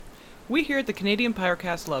We here at the Canadian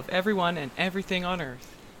Pyrocast love everyone and everything on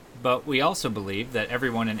Earth. But we also believe that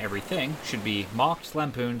everyone and everything should be mocked,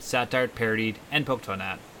 lampooned, satired, parodied, and poked fun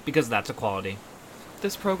at, because that's equality.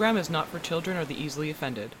 This program is not for children or the easily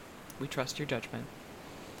offended. We trust your judgment.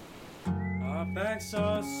 Our backs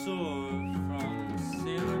are sore from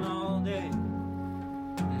sailing all day.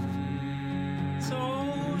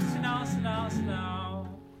 So sit now.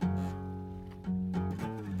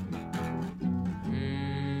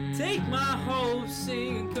 Take my hopes,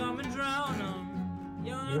 sing and come and drown them.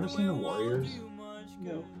 You ever seen The Warriors?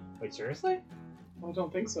 No, Wait, seriously? I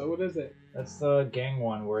don't think so. What is it? That's the gang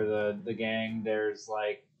one where the gang, there's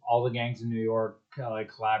like all the gangs in New York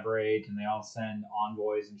like collaborate and they all send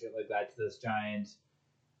envoys and shit like that to this giant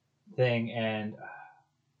thing. And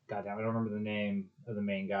goddamn, I don't remember the name of the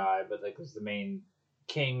main guy, but like there's the main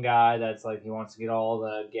king guy that's like he wants to get all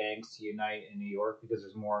the gangs to unite in New York because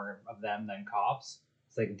there's more of them than cops,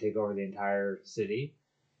 so they can take over the entire city.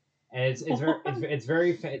 And it's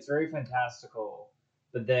very fantastical.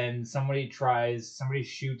 But then somebody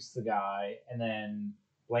shoots the guy and then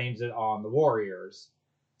blames it on the Warriors.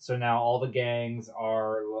 So now all the gangs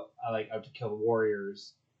are like out to kill the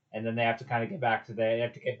Warriors, and then they have to kind of get back to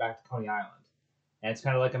Coney Island. And it's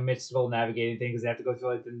kind of like a mystical navigating thing because they have to go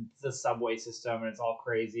through like the subway system, and it's all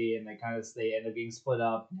crazy, and they end up getting split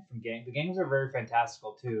up. Different gangs. The gangs are very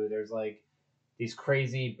fantastical too. There's like these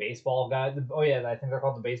crazy baseball guys. Oh yeah, I think they're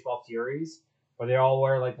called the Baseball Furies, where they all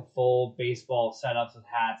wear like the full baseball setups with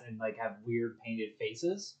hats and like have weird painted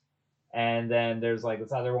faces. And then there's like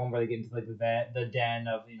this other one where they get into like the den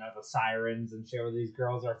of the sirens and shit, where these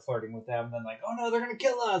girls are flirting with them. And then like, oh no, they're gonna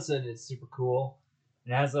kill us, and it's super cool.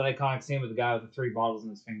 And it has that iconic scene with the guy with the 3 bottles in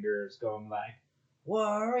his fingers going like,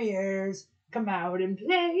 "Warriors, come out and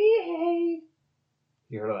play."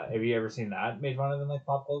 You heard of that? Have you ever seen that made fun of in like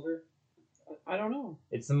pop culture? I don't know.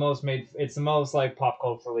 It's the most like pop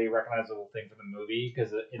culturally recognizable thing for the movie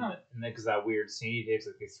because because that weird scene he takes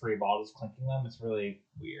like these 3 bottles clinking them. It's really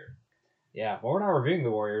weird. Yeah, well, we're not reviewing The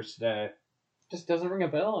Warriors today. Just doesn't ring a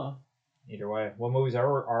bell. Either way, what movies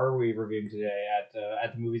are we reviewing today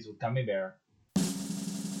at the Movies with Gummy Bear?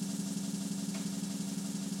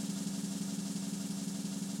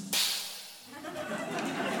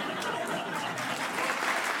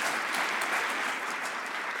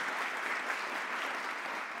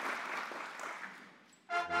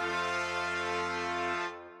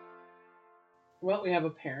 Well, we have a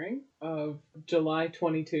pairing of July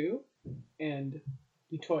 22 and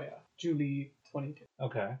Utoya, Julie 22.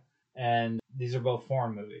 Okay, and these are both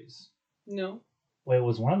foreign movies. No. Wait,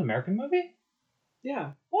 was one an American movie?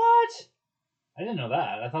 Yeah. What? I didn't know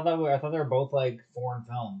that. I thought they were both like foreign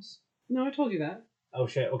films. No, I told you that. Oh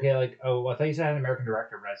shit. Okay, I thought you said it had an American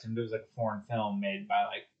director, but I assumed it was like a foreign film made by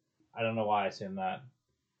like I don't know why I assumed that.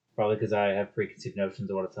 Probably because I have preconceived notions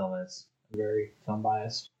of what a film is. I'm very film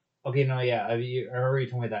biased. Okay, no, yeah, I remember you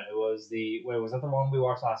told me that. It was was that the one we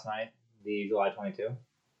watched last night? The July 22?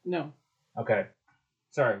 No. Okay.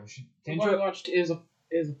 Sorry. The one we watched is a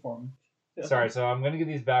foreign. Yeah. Sorry, so I'm going to get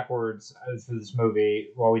these backwards for this movie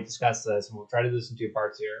while we discuss this, and we'll try to do this in 2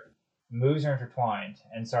 parts here. The movies are intertwined,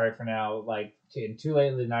 and sorry for now, like, too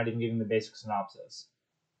lately not even giving the basic synopsis.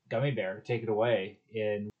 Gummy Bear, take it away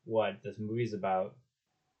in what this movie's about.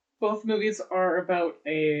 Both movies are about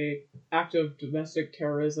a act of domestic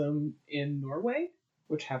terrorism in Norway,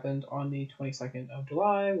 which happened on the 22nd of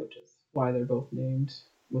July, which is why they're both named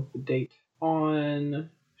with the date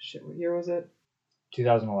on... Shit, what year was it?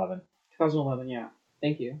 2011. 2011, yeah.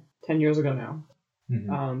 Thank you. 10 years ago now.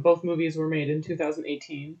 Mm-hmm. Both movies were made in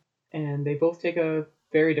 2018, and they both take a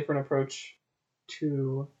very different approach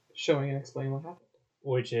to showing and explaining what happened.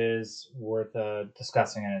 Which is worth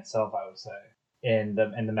discussing in itself, I would say. In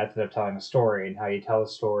the method of telling a story and how you tell a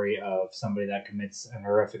story of somebody that commits an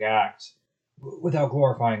horrific act without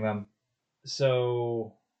glorifying them.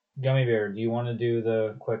 So, Gummy Bear, do you want to do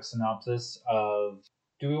the quick synopsis of...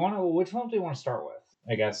 Which film do you want to start with?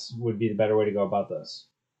 I guess would be the better way to go about this.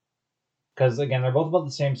 Because, again, they're both about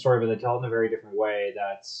the same story, but they tell it in a very different way.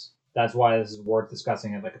 That's why this is worth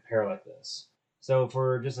discussing it like a pair like this. So,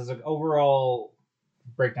 for just as an overall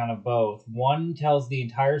breakdown of both, one tells the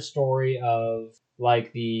entire story of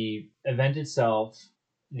like the event itself,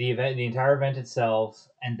 the entire event itself,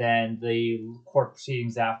 and then the court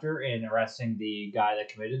proceedings after in arresting the guy that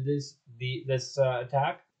committed this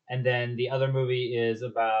attack. And then the other movie is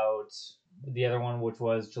about the other one, which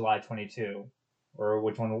was July 22. Or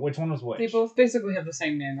which one was which? They both basically have the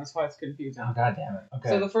same name, that's why it's confusing. Oh, God damn it. Okay.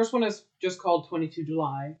 So the first one is just called 22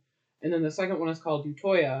 July, and then the second one is called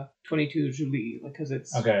Utoya 22 Julie, because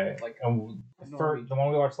it's okay. like the one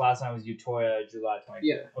we watched last night was Utoya July 22.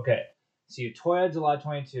 Yeah. Okay. So Utoya July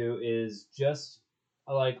 22 is just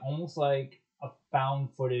like almost like a found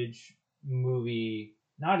footage movie.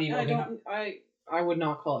 Not even. I Okay, don't. I would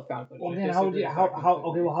not call it found footage. well, I then how would disagree you with how that how okay?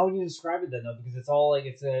 completely. Well, how would you describe it then though? Because it's all like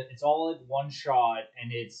it's all like one shot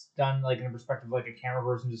and it's done like in a perspective of, like a camera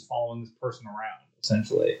person just following this person around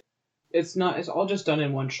essentially. It's not. It's all just done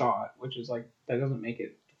in one shot, which is like that doesn't make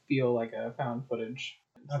it feel like a found footage.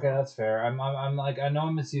 Okay, that's fair. I'm like I know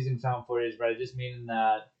I'm misusing found footage, but I just mean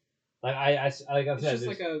that like like I It's said, just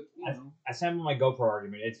like a I stand by my GoPro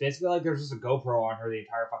argument. It's basically like there's just a GoPro on her the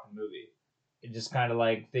entire fucking movie. It just kind of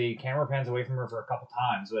like the camera pans away from her for a couple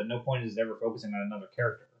times, but at no point is it ever focusing on another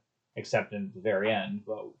character, except in the very end.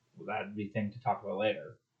 But that'd be a thing to talk about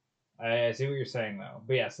later. I see what you're saying though.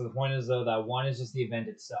 But yeah, so the point is though that one is just the event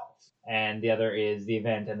itself, and the other is the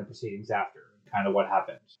event and the proceedings after, kind of what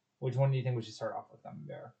happened. Which one do you think we should start off with, Gummy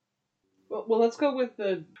Bear? well, let's go with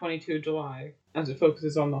the 22 July as it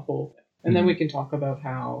focuses on the whole thing, and then we can talk about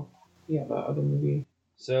how the other movie.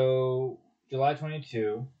 So July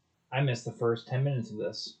 22. I missed the first 10 minutes of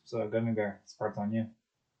this, so Gummy Bear, this part's on you.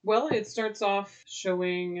 Well, it starts off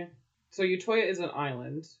showing. So Utoya is an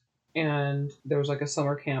island, and there was like a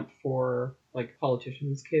summer camp for like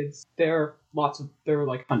politicians' kids. There are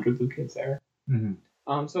like hundreds of kids there.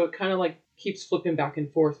 Mm-hmm. So it kind of like keeps flipping back and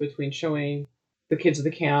forth between showing the kids of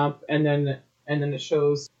the camp, and then it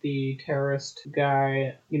shows the terrorist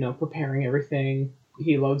guy, preparing everything.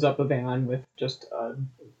 He loads up a van with just a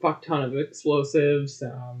fuck ton of explosives.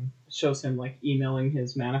 Shows him like emailing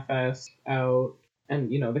his manifest out, and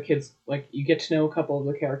the kids, like, you get to know a couple of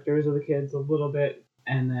the characters of the kids a little bit,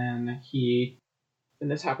 and then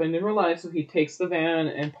this happened in real life, so he takes the van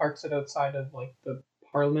and parks it outside of like the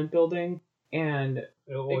Parliament building, and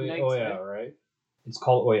ignites Oya, it. right? It's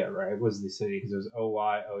called Oya, right? Was the city because it was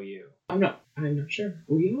OYOU. I'm not sure.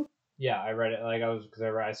 Uyo? Yeah, I read it like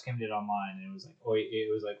I skimmed it online and it was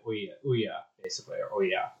like Oya basically, or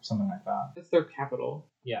Oya, something like that. That's their capital.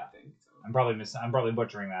 Yeah, I think. So. I'm probably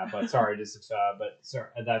butchering that, but sorry, it's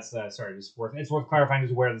worth clarifying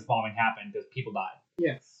just where this bombing happened because people died.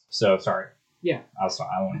 Yes. So sorry. Yeah. I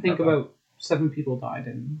I think about 7 people died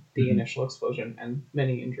in the initial explosion and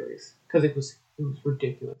many injuries because it was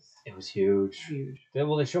ridiculous. It was huge. Huge.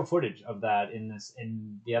 They show footage of that in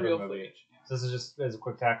the other Real movie. footage. Yeah. So this is just as a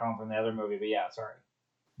quick tack on from the other movie, but yeah, sorry.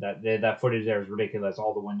 That footage there is ridiculous.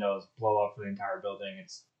 All the windows blow up for the entire building.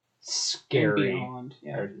 It's scary. And beyond.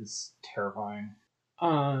 Yeah. It's terrifying.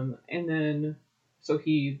 And then so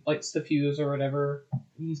he lights the fuse or whatever.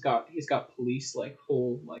 He's got police like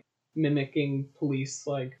full like mimicking police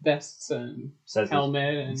like vests and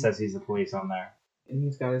helmet and says he's the police on there. And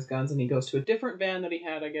he's got his guns, and he goes to a different van that he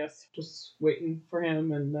had, I guess, just waiting for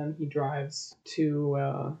him, and then he drives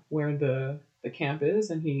to where the camp is,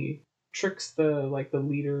 and he tricks the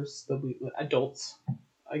leaders, the adults,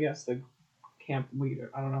 I guess, the camp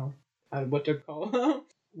leader. I don't know what to call them.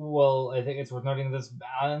 Well, I think it's worth noting that this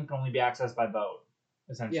island can only be accessed by boat,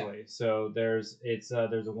 essentially. Yeah. So there's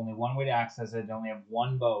only one way to access it. They only have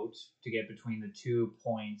one boat to get between the 2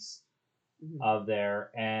 points of there,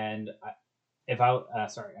 and if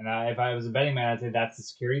I was a betting man, I'd say that's the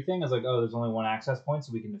security thing. I was like, oh, there's only one access point,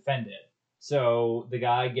 so we can defend it. So the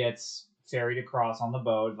guy gets ferried across on the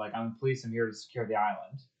boat, like, I'm the police, I'm here to secure the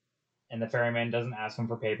island. And the ferryman doesn't ask him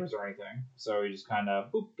for papers or anything. So he just kind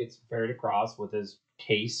of gets ferried across with his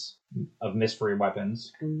case of mystery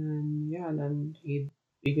weapons. And then he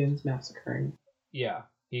begins massacring. Yeah.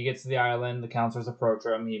 He gets to the island, the counselors approach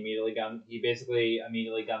him, he basically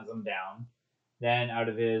immediately guns them down. Then out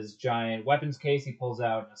of his giant weapons case, he pulls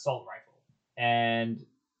out an assault rifle. And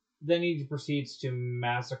then he proceeds to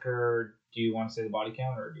massacre. Do you want to say the body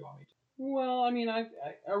count, or do you want me to? Well, I mean,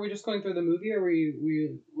 are we just going through the movie, or are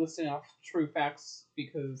we listing off true facts?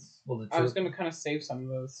 Because I was going to kind of save some of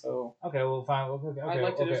those, so... Okay, well, fine. Okay, I'd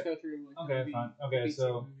like to just go through the movie. Fine. Okay,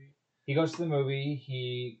 so he goes to the movie,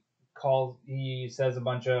 he says a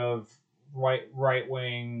bunch of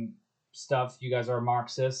right-wing stuff. You guys are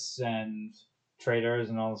Marxists and traitors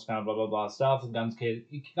and all this kind of blah blah blah stuff.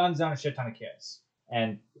 He guns down a shit ton of kids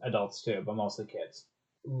and adults too, but mostly kids.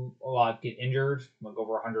 A lot get injured, like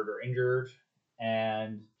over 100 are injured,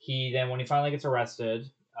 and when he finally gets arrested,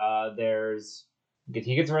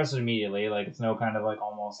 he gets arrested immediately. Like, it's no kind of like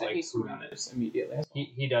almost and like he surrenders immediately. Well.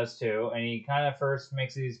 He does too, and he kind of first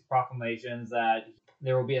makes these proclamations that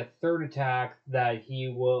there will be a third attack that he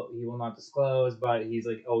will not disclose, but he's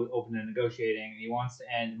like open to negotiating. He wants to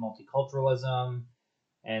end multiculturalism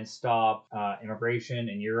and stop immigration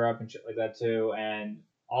in Europe and shit like that too. And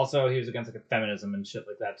also he was against like feminism and shit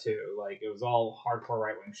like that too. Like, it was all hardcore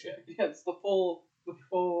right wing shit. Yeah, it's the full the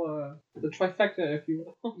full, the trifecta, if you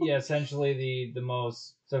will. Yeah, essentially the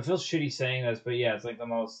most. So it feels shitty saying this, but yeah, it's like the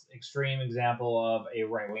most extreme example of a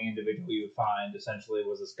right wing individual you would find. Essentially,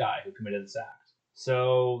 was this guy who committed this act.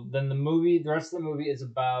 So then the rest of the movie is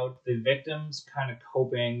about the victims kind of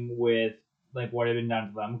coping with like what had been done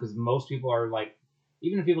to them, because most people are like,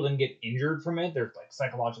 even if people didn't get injured from it, they're like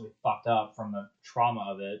psychologically fucked up from the trauma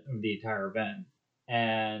of it, of the entire event.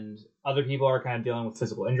 And other people are kind of dealing with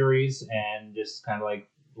physical injuries and just kind of like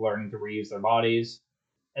learning to reuse their bodies.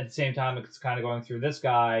 At the same time, it's kind of going through this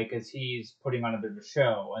guy because he's putting on a bit of a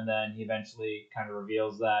show, and then he eventually kind of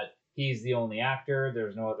reveals that he's the only actor.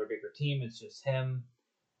 There's no other bigger team. It's just him.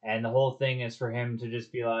 And the whole thing is for him to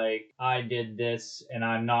just be like, I did this and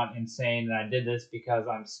I'm not insane, and I did this because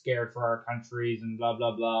I'm scared for our countries and blah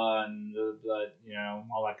blah blah and you know,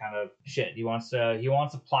 all that kind of shit. He wants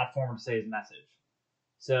a platform to say his message.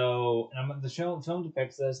 So the film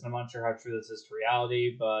depicts this, and I'm not sure how true this is to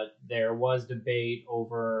reality, but there was debate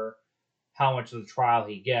over how much of the trial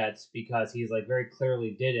he gets, because he's like very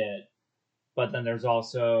clearly did it, but then there's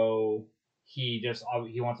also he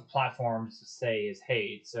wants a platform to say his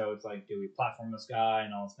hate. So it's like, do we platform this guy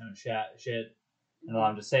and all this kind of shit and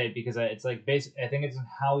allow him to say it? Because it's like I think it's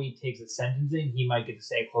how he takes his sentencing. He might get to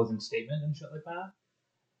say a closing statement and shit like that,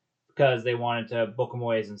 because they wanted to book him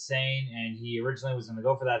away as insane, and he originally was going to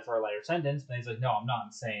go for that for a lighter sentence, but he's like, no, I'm not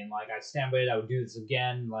insane. Like, I stand by it. I would do this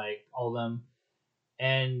again, like, all of them.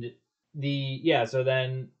 And so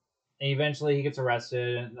then eventually he gets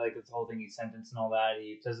arrested, and like, this whole thing, he's sentenced and all that.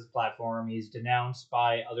 He says his platform. He's denounced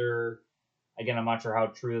by other, again, I'm not sure how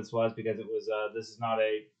true this was, because it was, this is not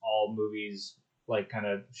all movies, like, kind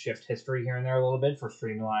of shift history here and there a little bit for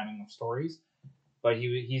streamlining of stories. But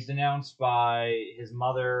he's denounced by his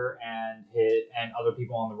mother and other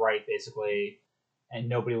people on the right, basically, and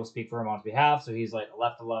nobody will speak for him on his behalf. So he's like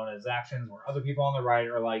left alone in his actions, where other people on the right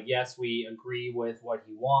are like, yes, we agree with what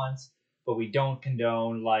he wants, but we don't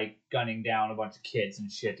condone like gunning down a bunch of kids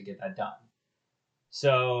and shit to get that done.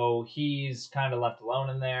 So he's kind of left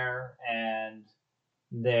alone in there, and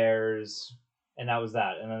that was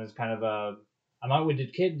that. And then there's kind of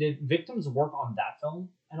did Victims work on that film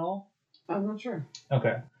at all? I'm not sure.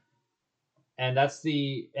 Okay. That's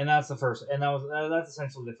essentially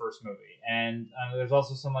the first movie. And there's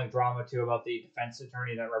also some like drama too about the defense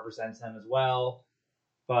attorney that represents him as well.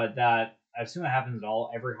 But that, I assume that happens in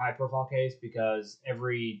every high profile case, because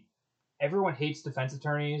everyone hates defense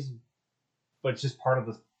attorneys, but it's just part of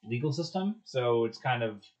the legal system. So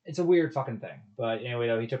it's a weird fucking thing. But anyway,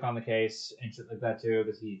 though, he took on the case and shit like that too,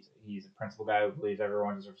 because he's a principal guy who believes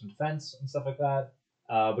everyone deserves some defense and stuff like that.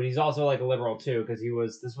 But he's also like a liberal too, because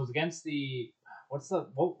this was against what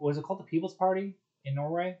was it called, the People's Party in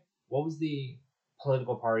Norway? What was the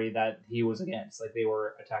political party that he was against? Like, they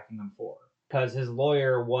were attacking him for, because his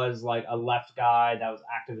lawyer was like a left guy that was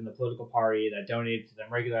active in the political party that donated to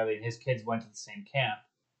them regularly, and his kids went to the same camp.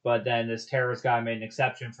 But then this terrorist guy made an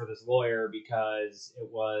exception for this lawyer because the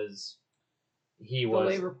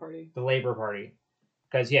Labour Party. The Labour Party.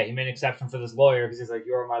 Because, yeah, he made an exception for this lawyer, because he's like,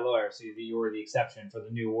 you're my lawyer, so you were the exception for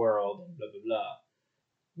the new world, and blah, blah, blah.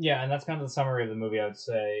 Yeah, and that's kind of the summary of the movie, I would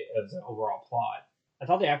say, of the overall plot. I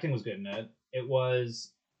thought the acting was good in it. It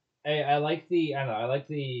was... I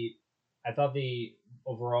thought the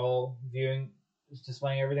overall viewing,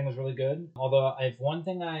 displaying everything was really good. Although, I have one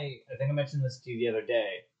thing I think I mentioned this to you the other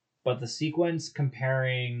day, but the sequence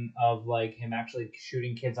comparing of, like, him actually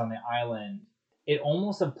shooting kids on the island, it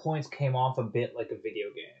almost at points came off a bit like a video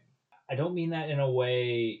game. I don't mean that in a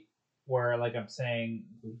way where, like, I'm saying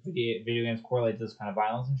video games correlate to this kind of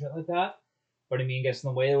violence and shit like that, but I mean, I guess in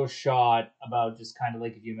the way it was shot, about just kind of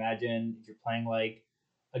like, if you imagine if you're playing like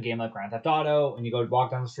a game like Grand Theft Auto, and you go walk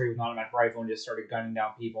down the street with an automatic rifle and just started gunning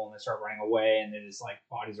down people, and they start running away, and they're just like,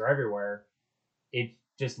 bodies are everywhere. It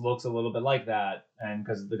just looks a little bit like that, and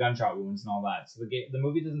because of the gunshot wounds and all that. So the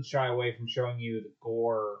movie doesn't shy away from showing you the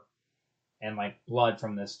gore and like blood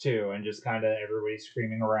from this too, and just kind of everybody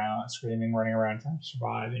screaming, running around, trying to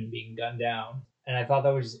survive and being gunned down. And I thought that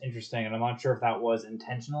was just interesting, and I'm not sure if that was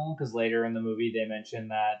intentional, because later in the movie they mentioned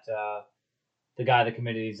that the guy that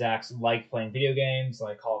committed these acts liked playing video games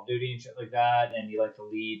like Call of Duty and shit like that, and he liked to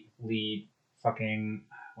lead fucking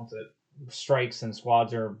strikes and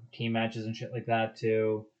squads or team matches and shit like that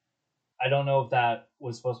too. I don't know if that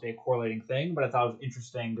was supposed to be a correlating thing, but I thought it was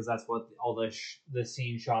interesting, because that's what all the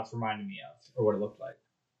scene shots reminded me of, or what it looked like.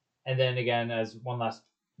 And then again, as one last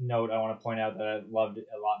note I want to point out that I loved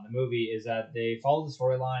a lot in the movie, is that they followed the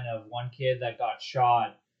storyline of one kid that got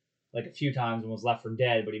shot like a few times and was left for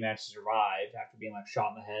dead, but he managed to survive after being like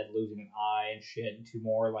shot in the head, losing an eye and shit, and two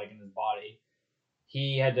more like in his body.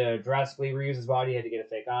 he had to drastically reuse his body. He had to get a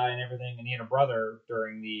fake eye and everything. And he had a brother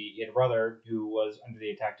who was under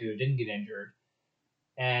the attack too, who didn't get injured.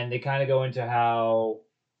 And they kind of go into how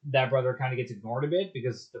that brother kind of gets ignored a bit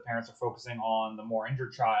because the parents are focusing on the more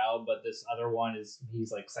injured child, but this other one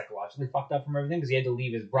he's like psychologically fucked up from everything because he had to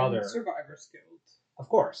leave his brother. And survivor skilled. Of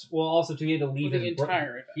course. Well, also too, he had to leave his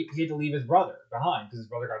entire he had to leave his brother behind because his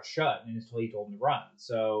brother got shut and he told him to run.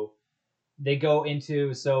 So they go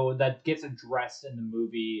into that gets addressed in the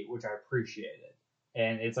movie, which I appreciated.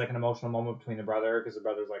 And it's like an emotional moment between the brother because the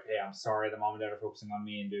brother's like, "Hey, I'm sorry, the mom and dad are focusing on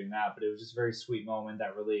me and doing that," but it was just a very sweet moment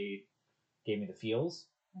that really gave me the feels.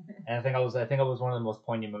 And I think it was one of the most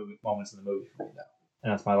poignant moments in the movie for me, though.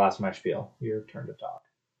 And that's my last of my spiel. Your turn to talk.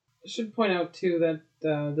 I should point out too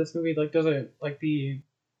that this movie doesn't the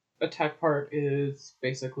attack part is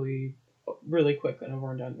basically really quick and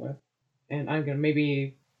over and done with. And I'm gonna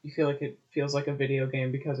maybe you feel like it feels like a video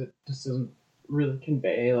game because it just doesn't really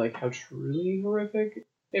convey how truly horrific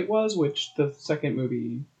it was, which the second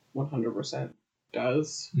movie 100%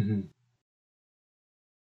 does. Mm-hmm.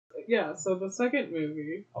 Yeah, so the second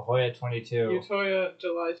movie, Ahoy 22. Utoya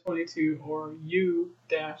July 22, or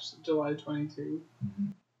U-July 22,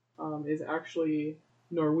 is actually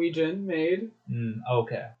Norwegian made.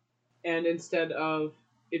 Okay. And instead of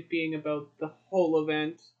it being about the whole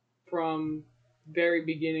event from very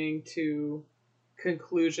beginning to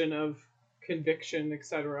conclusion of conviction,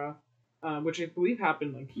 etc., which I believe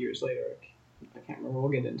happened years later. I can't remember.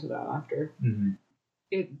 We'll get into that after. Mm-hmm.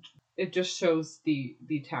 It just shows the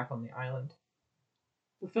attack on the island.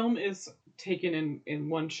 The film is taken in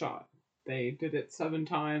one shot. They did it 7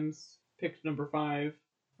 times, picked number 5.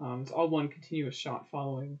 It's all one continuous shot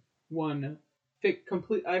following one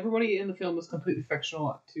complete. Everybody in the film is completely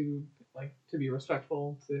fictional to be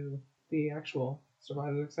respectful to the actual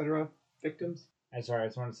survivors, etc., victims. I'm sorry, I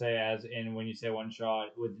just want to say, as in when you say one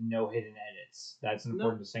shot with no hidden edits, that's an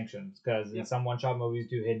important distinction. Because in some one shot movies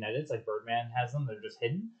do hidden edits, like Birdman has them, they're just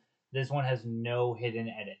hidden. This one has no hidden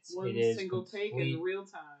edits. One it is single take in real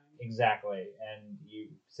time. Exactly. And you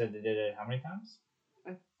said they did it how many times?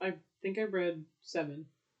 I think I read 7.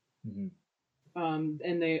 Mm-hmm.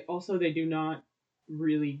 And they do not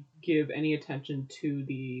really give any attention to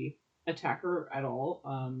the attacker at all.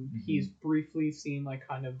 He's briefly seen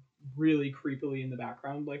kind of really creepily in the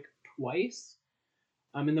background twice.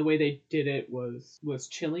 And the way they did it was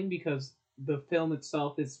chilling because the film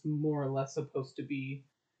itself is more or less supposed to be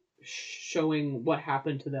showing what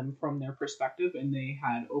happened to them from their perspective, and they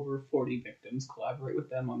had over 40 victims collaborate with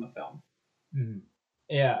them on the film. Mm-hmm.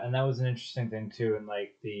 Yeah, and that was an interesting thing too,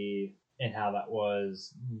 in how that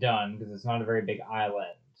was done, because it's not a very big island,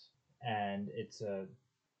 and it's a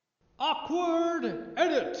awkward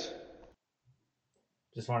edit.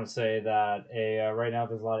 Just want to say that right now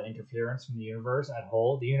there's a lot of interference from the universe at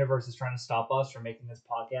whole. The universe is trying to stop us from making this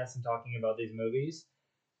podcast and talking about these movies.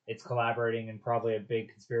 It's collaborating in probably a big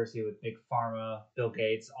conspiracy with Big Pharma, Bill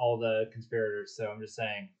Gates, all the conspirators. So I'm just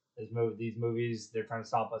saying, these movies, they're trying to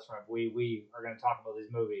stop us from it. We are going to talk about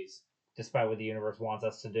these movies, despite what the universe wants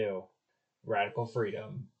us to do. Radical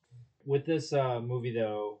freedom. With this movie,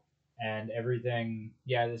 though, and everything,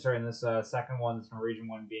 in this second one, this Norwegian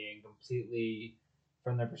one being completely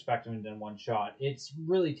from their perspective and in one shot, it's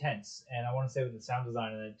really tense. And I want to say with the sound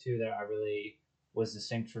design in it, too, that I really was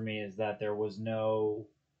distinct for me is that there's no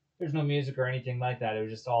music or anything like that. It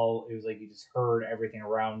was just it was like you just heard everything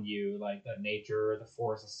around you, like the nature, the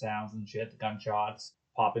forest of sounds and shit, the gunshots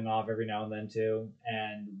popping off every now and then too.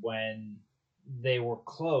 And when they were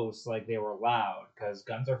close, they were loud, because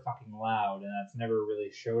guns are fucking loud, and that's never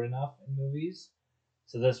really showed enough in movies.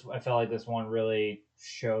 So I felt like this one really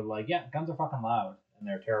showed guns are fucking loud and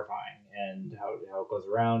they're terrifying, and how it goes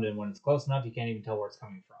around, and when it's close enough, you can't even tell where it's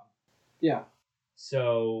coming from. Yeah.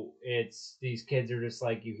 So these kids are just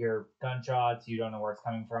you hear gunshots, you don't know where it's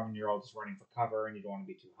coming from, and you're all just running for cover, and you don't want to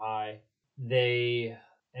be too high. It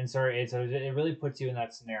really puts you in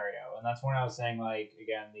that scenario, and that's when I was saying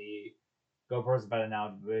again, the GoPro is a bad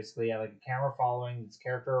analogy. Basically, a camera following this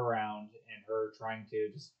character around, and her trying to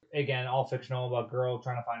just, again, all fictional, about a girl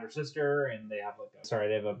trying to find her sister, and they have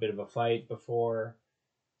they have a bit of a fight before.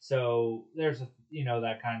 So there's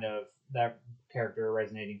that kind of that character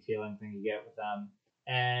resonating feeling thing you get with them.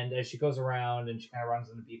 And as she goes around and she kind of runs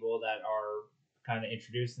into people that are kind of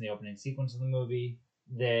introduced in the opening sequence of the movie,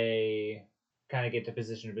 they kind of get to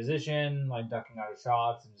position, ducking out of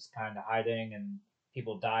shots and just kind of hiding, and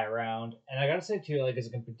people die around. And I gotta say too, as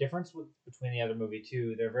a difference between the other movie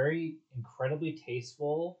too, they're very incredibly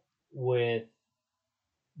tasteful with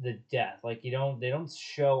the death. They don't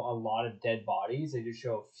show a lot of dead bodies, they just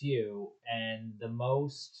show a few, and the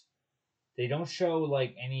most they don't show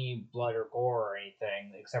like any blood or gore or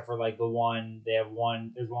anything, except for like there's one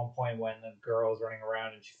point when the girl's running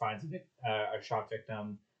around and she finds a shot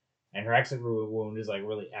victim, and her exit wound is like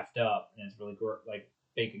really effed up and it's really like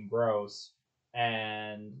big and gross.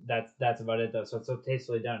 And that's about it though. So it's so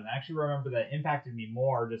tastefully done. And I actually remember that impacted me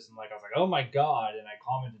more, just in, like, I was like, oh my god, and I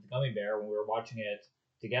commented to Gummy Bear when we were watching it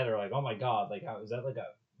together, like, oh my god, like, how is that, like,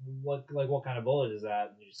 what kind of bullet is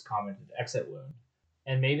that? And you just commented exit wound.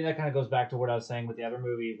 And maybe that kind of goes back to what I was saying with the other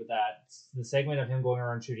movie, with that the segment of him going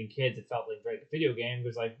around shooting kids. It felt like a video game. It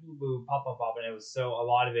was like boo boo pop pop pop, and it was so a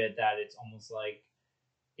lot of it that it's almost like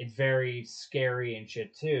it's very scary and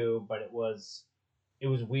shit too. But it was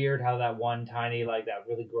weird how that one tiny, like, that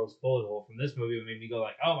really gross bullet hole from this movie made me go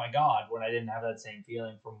like, oh my god, when I didn't have that same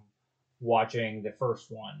feeling from watching the first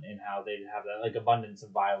one, and how they'd have that like abundance of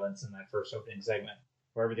violence in that first opening segment,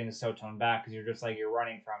 where everything is so toned back because you're just like, you're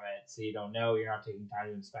running from it, so you don't know, you're not taking time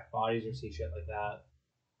to inspect bodies or see shit like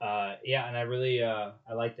that. Yeah, and I really I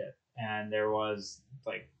liked it, and there was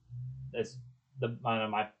like this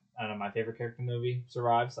my favorite character in the movie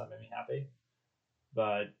survives, so that made me happy.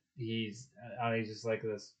 But he's just like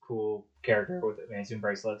this cool character with amazing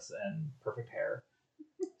bracelets and perfect hair.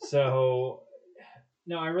 So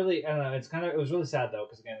no, I don't know. It was really sad though,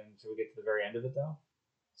 because again, so we get to the very end of it though.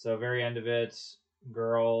 So very end of it,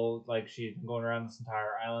 girl, like, she's been going around this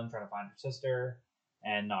entire island trying to find her sister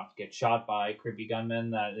and not get shot by creepy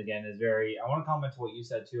gunmen. That again is very. I want to comment to what you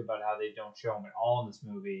said too about how they don't show him at all in this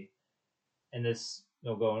movie. And this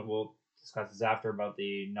we'll discuss this after, about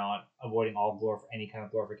the not avoiding any kind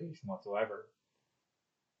of glorification whatsoever.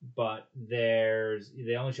 But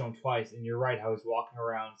they only show him twice, and you're right, how he's walking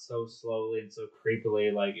around so slowly and so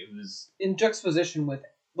creepily, like it was in juxtaposition with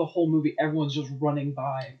the whole movie. Everyone's just running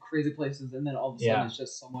by in crazy places, and then all of a sudden Yeah. it's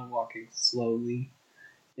just someone walking slowly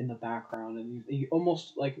in the background, and you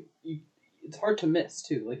almost like it's hard to miss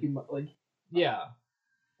too. Yeah.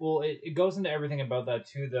 Well, it goes into everything about that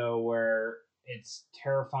too, though, where it's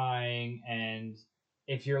terrifying, and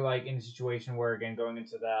if you're like in a situation where, again, going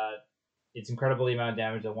into that, it's incredible the amount of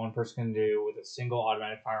damage that one person can do with a single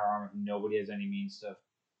automatic firearm if nobody has any means to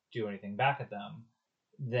do anything back at them.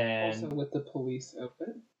 Then also with the police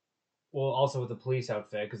outfit. Well, also with the police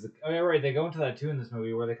outfit, because they go into that too in this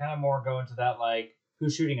movie, where they kind of more go into that, like,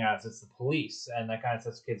 who's shooting at us? It's the police, and that kind of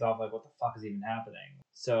sets kids off like, what the fuck is even happening?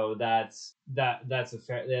 So that's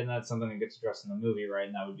something that gets addressed in the movie, right?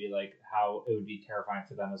 And that would be like how it would be terrifying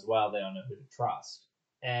for them as well. They don't know who to trust,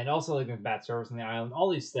 and also like the bat service on the island,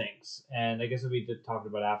 all these things. And I guess we did talk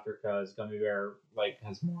about after, because Gummy Bear like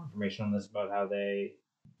has more information on this about how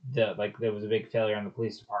there was a big failure on the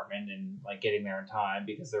police department and like getting there in time,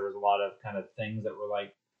 because there was a lot of kind of things that were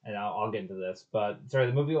like, and I'll get into this, but sorry,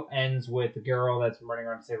 the movie ends with the girl that's running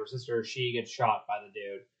around to save her sister. She gets shot by the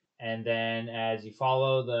dude, and then as you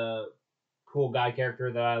follow the cool guy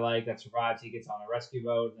character that I like that survives, he gets on a rescue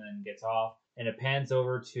boat and then gets off, and it pans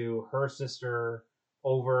over to her sister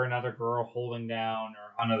over another girl holding down,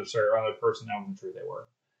 or another person. I wasn't sure they were,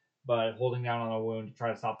 but holding down on a wound to try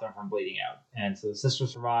to stop them from bleeding out. And so the sister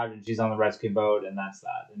survived, and she's on the rescue boat, and that's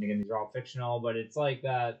that. And again, these are all fictional, but it's like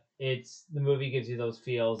that. The movie gives you those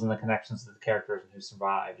feels and the connections to the characters and who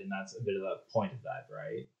survived, and that's a bit of the point of that,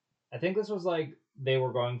 right? I think this was like they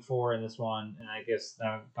were going for in this one, and I guess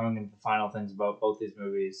now coming into the final things about both these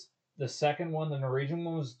movies. The second one, the Norwegian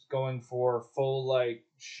one, was going for full, like,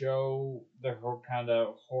 show the kind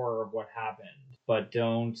of horror of what happened, but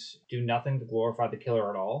don't do nothing to glorify the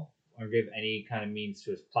killer at all, or give any kind of means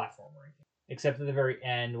to his platform or anything. Except at the very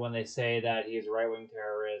end, when they say that he is a right-wing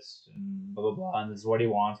terrorist and blah blah blah, and this is what he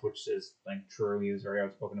wants, which is like true. He was very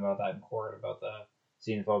outspoken about that in court, about the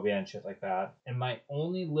xenophobia and shit like that. And my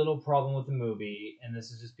only little problem with the movie, and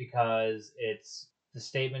this is just because it's the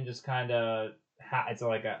statement just kind of it's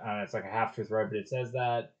like a half truth, right? But it says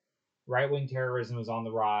that right-wing terrorism is on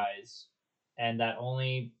the rise, and that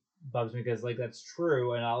only bugs me because, like, that's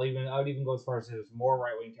true. And I would even go as far as to say there's more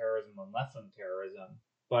right-wing terrorism than left-wing terrorism.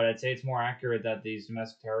 But I'd say it's more accurate that these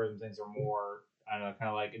domestic terrorism things are more, I don't know, kind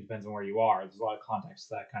of like, it depends on where you are. There's a lot of context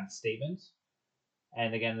to that kind of statement.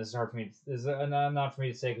 And again, this is hard for me. This is not for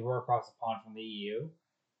me to say because we're across the pond from the EU,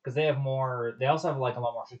 because they also have like a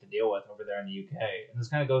lot more shit to deal with over there in the UK. And this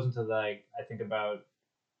kind of goes into like,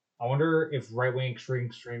 I wonder if right-wing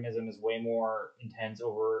extremism is way more intense,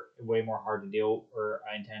 way more hard to deal, or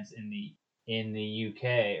intense in the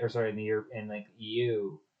UK, or sorry, in like the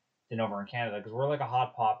EU than over in Canada, because we're like a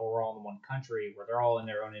hot pot, but we're all in one country, where they're all in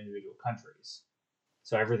their own individual countries.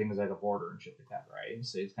 So everything is like a border and shit like that, right?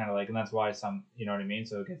 So it's kind of like, and that's why some, you know what I mean?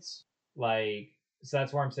 So it gets like, so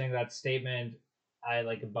that's where I'm saying that statement I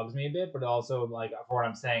like it bugs me a bit, but also like for what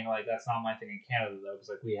I'm saying, like that's not my thing in Canada though, because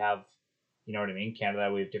like we have, you know what I mean,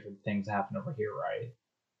 Canada, we have different things that happen over here, right?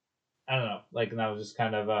 I don't know, like and that was just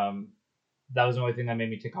kind of that was the only thing that made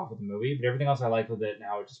me tick off with the movie, but everything else I liked with it and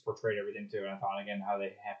how it just portrayed everything too, and I thought again how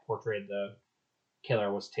they had portrayed the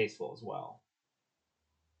killer was tasteful as well.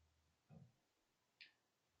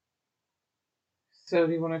 So,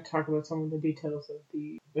 do you want to talk about some of the details of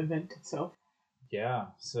the event itself? Yeah,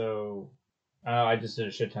 so I just did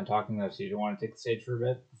a shit ton talking though, so you don't want to take the stage for a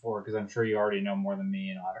bit before, because I'm sure you already know more than me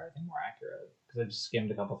and I'll have everything more accurate. Because I just skimmed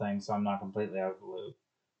a couple things, so I'm not completely out of the loop.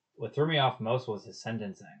 What threw me off most was his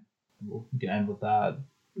sentencing. We can end with that.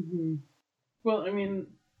 Mm-hmm. Well, I mean,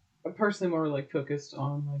 I'm personally more like focused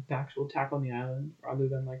on like the actual attack on the island rather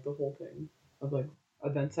than like the whole thing of like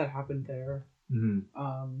events that happened there.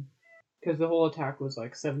 Mm-hmm. Because the whole attack was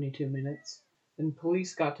like 72 minutes, and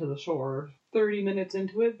police got to the shore 30 minutes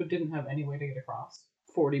into it, but didn't have any way to get across.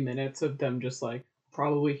 40 minutes of them just like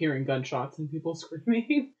probably hearing gunshots and people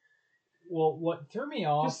screaming. Well, what threw me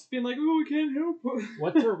off? Just being like, oh, I can't help it.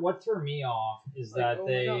 what threw me off is Like, that oh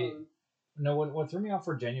my they. God. No, what threw me off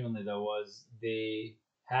for genuinely though was they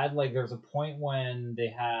had like there was a point when they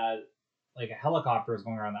had like a helicopter was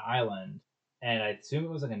going around the island, and I assume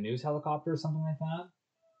it was like a news helicopter or something like that.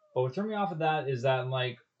 But what threw me off of that is that I'm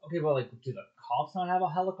like, okay, but like, do the cops not have a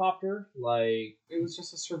helicopter? Like, It was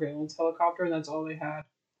just a surveillance helicopter, and that's all they had.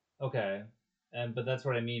 okay, but that's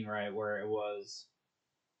what I mean, right? Where it was,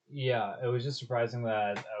 yeah, it was just surprising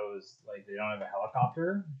that I was like, they don't have a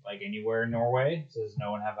helicopter like anywhere in Norway. So does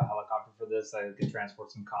no one have a helicopter for this that could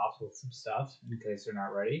transport some cops with some stuff in case they're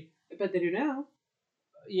not ready? I bet they do now.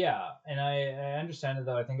 Yeah, and I understand it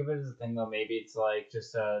though. I think of it as a thing though. Maybe it's like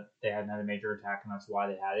just they hadn't had a major attack and that's why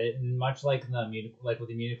they had it. And much like in the like with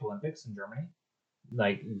the Munich Olympics in Germany,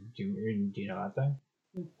 like do you know that thing?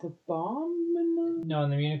 The bomb in the... No, in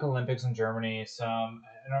the Munich Olympics in Germany,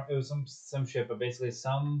 it was some shit, but basically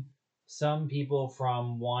some people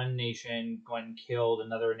from one nation went and killed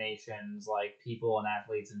another nation's like people and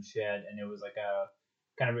athletes and shit, and it was like a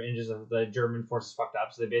kind of and just the German forces fucked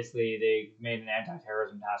up. So they made an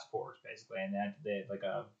anti-terrorism task force basically, and they like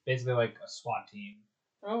a basically like a SWAT team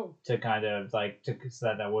Oh. to kind of like to so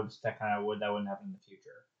that wouldn't happen in the future.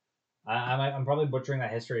 I'm probably butchering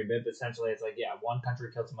that history a bit, but essentially it's like yeah, one country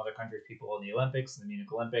killed some other country's people in the Olympics, in the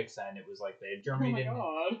Munich Olympics, and it was like Germany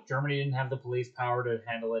didn't have the police power to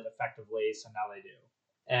handle it effectively, so now they do.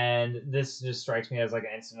 And this just strikes me as like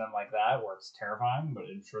an incident like that where it's terrifying, but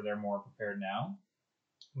I'm sure they're more prepared now.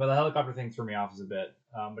 But the helicopter thing threw me off a bit.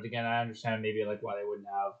 But again, I understand maybe like why they wouldn't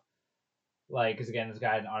have, like, because again, this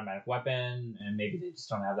guy had an automatic weapon, and maybe they just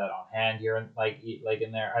don't have that on hand here, like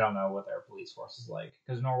in there. I don't know what their police force is like,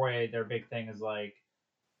 because Norway, their big thing is like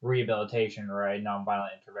rehabilitation, right,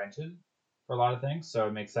 nonviolent intervention for a lot of things. So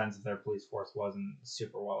it makes sense if their police force wasn't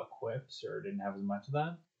super well equipped or didn't have as much of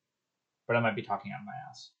that. But I might be talking out of my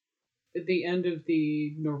ass. At the end of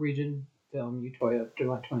the Norwegian film Utøya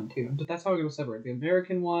July 22. But that's how we're going to separate the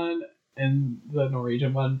American one and the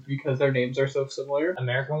Norwegian one because their names are so similar.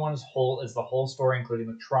 American one is the whole story, including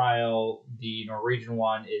the trial. The Norwegian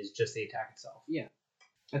one is just the attack itself. Yeah.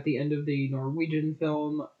 At the end of the Norwegian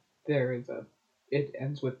film, it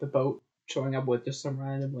ends with the boat showing up with just some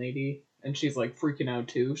random lady, and she's like freaking out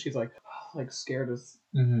too. She's like scared as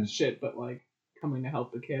shit, but like coming to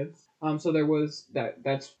help the kids. So there was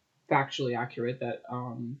that's factually accurate that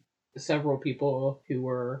several people who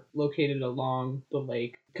were located along the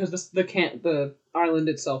lake, because the island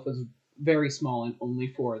itself was very small and only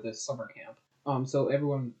for this summer camp. So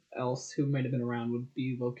everyone else who might have been around would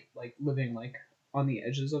be living like on the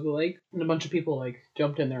edges of the lake, and a bunch of people like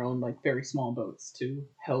jumped in their own like very small boats to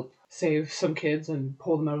help save some kids and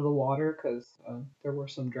pull them out of the water because there were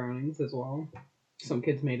some drownings as well. Some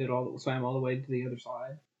kids swam all the way to the other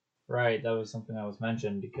side. Right, that was something that was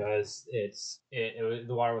mentioned because the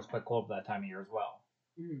water was quite cold for that time of year as well.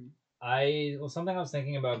 Mm-hmm. Something I was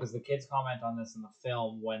thinking about because the kids comment on this in the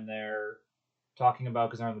film when they're talking about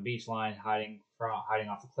because they're on the beach line hiding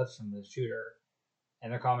off the cliffs from the shooter, and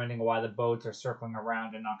they're commenting why the boats are circling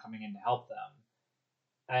around and not coming in to help them.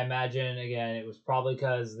 I imagine again it was probably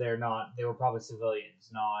because they were probably civilians,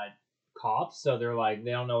 not cops, so they're like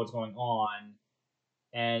they don't know what's going on.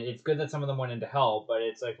 And it's good that some of them went in to help, but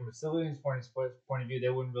it's like from a civilian's point of view, they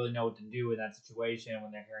wouldn't really know what to do in that situation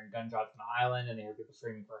when they're hearing gunshots on the island and they hear people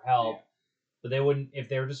screaming for help. Yeah. But they wouldn't if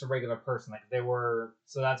they were just a regular person. Like if they were,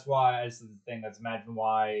 so that's why this is the thing. Let's imagine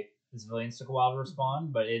why the civilians took a while to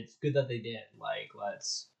respond, but it's good that they did.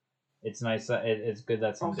 It's nice that it's good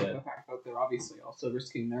that some also did. The fact that they're obviously also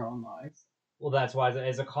risking their own lives. Well, that's why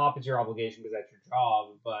as a cop, it's your obligation because that's your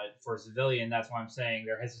job. But for a civilian, that's why I'm saying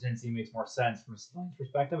their hesitancy makes more sense from a civilian's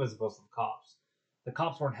perspective as opposed to the cops. The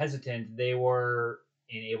cops weren't hesitant; they were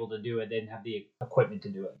unable to do it. They didn't have the equipment to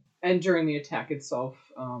do it. And during the attack itself,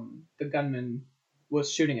 the gunman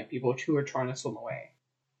was shooting at people who were trying to swim away.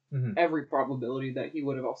 Mm-hmm. Every probability that he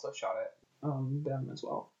would have also shot at them as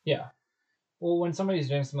well. Yeah. Well, when somebody's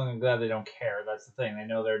doing something like that, they don't care. That's the thing. They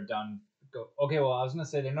know they're done. Okay, well, I was going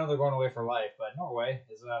to say they know they're going away for life, but Norway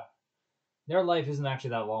is their life isn't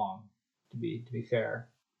actually that long, to be fair.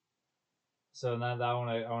 So that one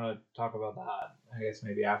I want to talk about that. I guess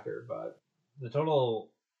maybe after, but the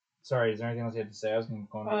total. Sorry, is there anything else you have to say? I was going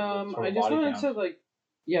to go into I just wanted to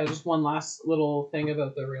just one last little thing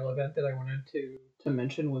about the real event that I wanted to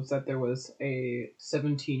mention was that there was a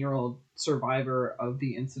 17-year-old survivor of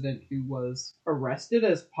the incident who was arrested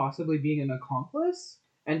as possibly being an accomplice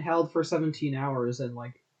and held for 17 hours and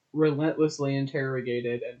relentlessly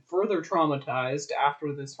interrogated and further traumatized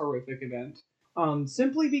after this horrific event.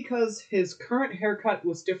 Simply because his current haircut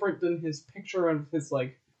was different than his picture of his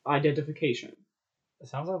identification. It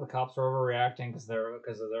sounds like the cops are overreacting because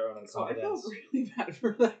of their own incompetence. So I felt really bad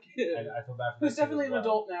for that kid. I feel bad for He's definitely an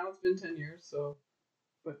adult now. It's been 10 years, so.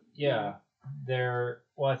 But yeah,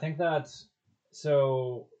 I think that's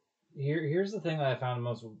so. Here's the thing that I found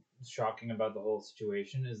most shocking about the whole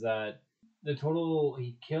situation is that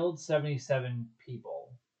he killed 77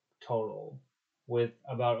 people total, with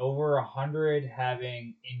about over 100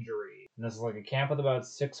 having injury. And this is a camp with about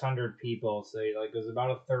 600 people, so it was about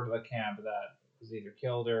a third of the camp that was either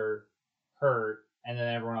killed or hurt, and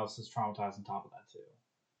then everyone else was traumatized on top of that too.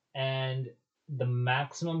 And the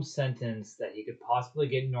maximum sentence that he could possibly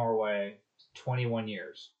get in Norway is 21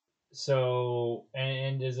 years. So,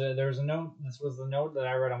 and there's a note. This was the note that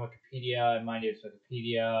I read on Wikipedia. And mind you, it's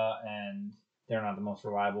Wikipedia, and they're not the most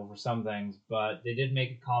reliable for some things, but they did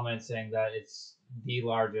make a comment saying that it's the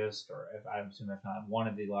largest, or if I assume if not one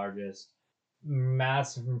of the largest,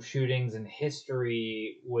 mass shootings in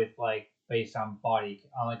history with based on body,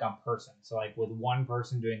 on person. So with one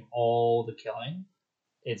person doing all the killing,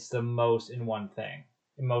 it's the most in one thing.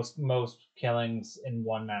 Most killings in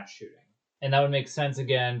one mass shooting. And that would make sense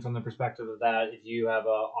again from the perspective of that if you have a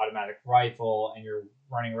automatic rifle and you're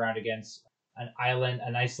running around against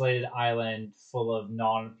an isolated island full of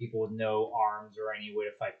people with no arms or any way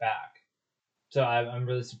to fight back. So I'm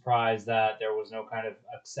really surprised that there was no kind of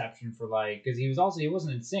exception for because he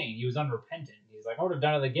wasn't insane. He was unrepentant. He's I would have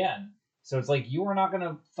done it again. So it's you are not going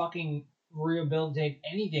to fucking rehabilitate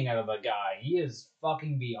anything out of a guy. He is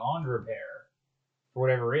fucking beyond repair for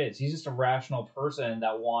whatever it is. He's just a rational person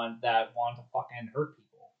that want to fucking hurt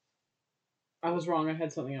people. I was wrong. I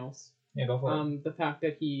had something else. Yeah, go for it. The fact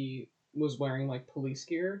that he was wearing police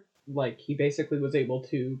gear, he basically was able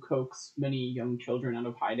to coax many young children out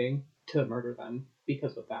of hiding to murder them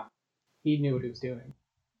because of that. He knew what he was doing.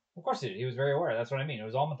 Of course he did. He was very aware. That's what I mean. It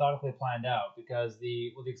was all methodically planned out because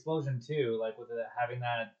with the explosion too, having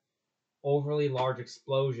that overly large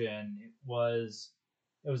explosion, it was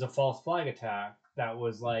a false flag attack that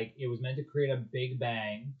was it was meant to create a big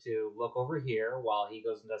bang to look over here while he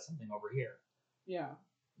goes and does something over here. Yeah.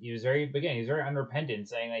 He was very unrepentant,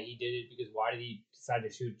 saying that he did it because why did he decide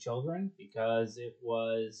to shoot children? Because it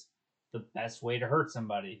was the best way to hurt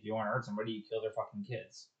somebody. If you want to hurt somebody, you kill their fucking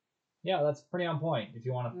kids. Yeah, that's pretty on point if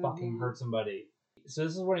you want to fucking hurt somebody. So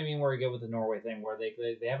this is what I mean where we get with the Norway thing, where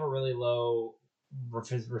they have a really low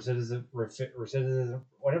recidivism,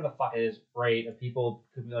 whatever the fuck it is, rate of people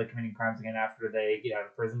committing crimes again after they get out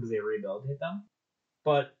of prison because they rehabilitate them.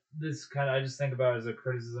 But this I just think about as a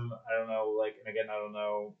criticism. I don't know, and again, I don't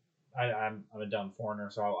know. I'm a dumb foreigner,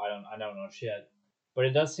 so I don't know shit. But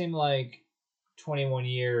it does seem 21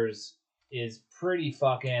 years is pretty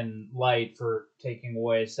fucking light for taking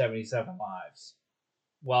away 77 lives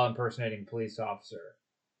while impersonating a police officer.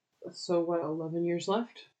 So what, 11 years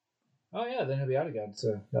left? Oh yeah, then he'll be out again,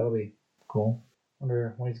 so that'll be cool.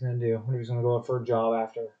 Wonder what he's gonna do. Wonder if he's gonna go out for a job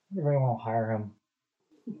after. Wonder if anyone will hire him.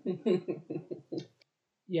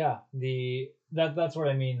 Yeah, that's what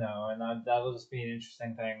I mean though, and that will just be an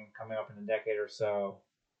interesting thing coming up in a decade or so.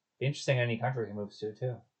 Be interesting in any country he moves to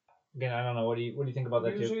too. Again, I don't know. What do you think about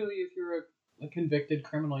that? Usually, if you're a convicted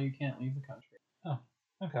criminal, you can't leave the country. Oh,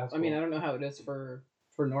 okay. That's I mean, I don't know how it is for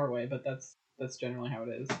Norway, but that's generally how it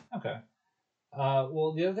is. Okay.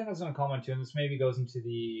 Well, the other thing I was going to comment to, and this maybe goes into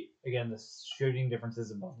the shooting differences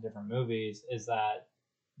of both different movies, is that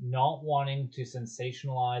not wanting to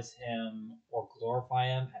sensationalize him or glorify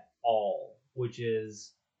him at all, which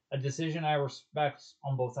is a decision I respect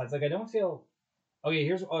on both sides. I don't feel. Okay,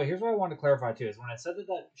 here's what I wanted to clarify too, is when I said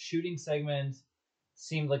that shooting segment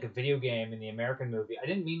seemed like a video game in the American movie. I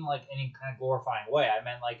didn't mean like any kind of glorifying way. I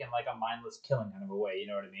meant like in like a mindless killing kind of a way. You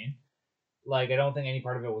know what I mean? Like I don't think any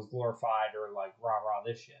part of it was glorified or like rah rah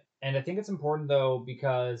this shit. And I think it's important though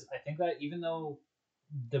because I think that even though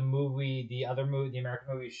the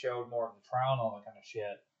American movie showed more of the trial and all that kind of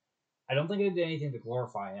shit, I don't think it did anything to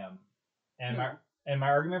glorify him. And my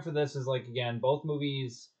argument for this is like again, both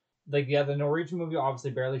movies. Like, yeah, the Norwegian movie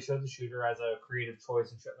obviously barely shows the shooter as a creative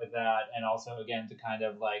choice and shit like that, and also, again, to kind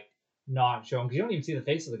of, like, not show him, because you don't even see the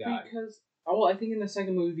face of the guy. Because, well, I think in the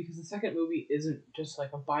second movie, because the second movie isn't just,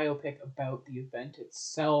 like, a biopic about the event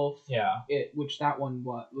itself. Yeah. Which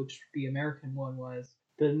the American one was.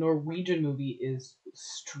 The Norwegian movie is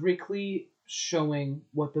strictly showing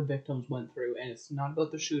what the victims went through, and it's not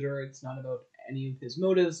about the shooter, it's not about any of his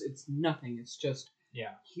motives, it's nothing, it's just,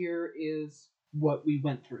 here is what we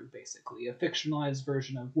went through, basically a fictionalized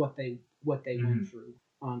version of what they went through,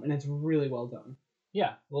 and it's really well done.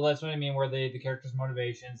 Yeah, well, that's what I mean. Where the characters'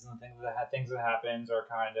 motivations and the things that happens are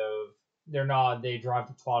kind of they drive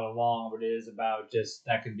the plot along, but it is about just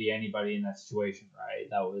that could be anybody in that situation, right?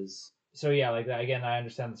 That was so yeah, like that again. I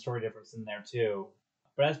understand the story difference in there too,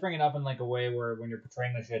 but let's bring it up in like a way where when you're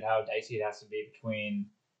portraying the shit, how dicey it has to be between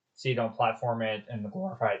so you don't platform it and the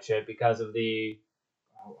glorified shit because of the.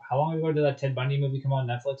 How long ago did that Ted Bundy movie come on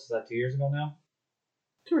Netflix? Is that 2 years ago now?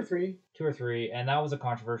 2 or 3. 2 or 3, and that was a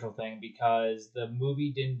controversial thing because the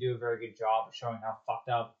movie didn't do a very good job of showing how fucked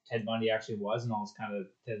up Ted Bundy actually was and all those kind of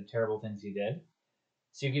the terrible things he did.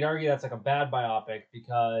 So you could argue that's like a bad biopic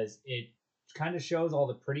because it kind of shows all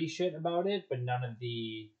the pretty shit about it, but none of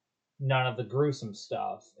the gruesome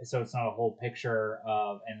stuff. So it's not a whole picture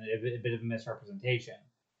of and a bit of a misrepresentation.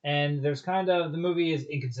 And there's kind of, the movie is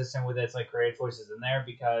inconsistent with its, like, creative choices in there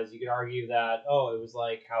because you could argue that, it was,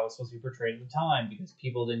 like, how it was supposed to be portrayed at the time because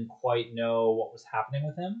people didn't quite know what was happening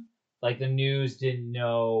with him. Like, the news didn't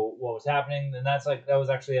know what was happening, and that was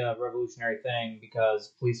actually a revolutionary thing because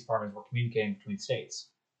police departments were communicating between states.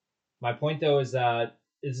 My point, though, is that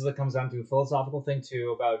this comes down to a philosophical thing,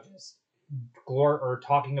 too, about just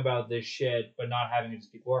talking about this shit, but not having it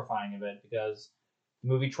just be glorifying of it because the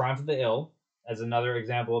movie Triumph of the Ill, as another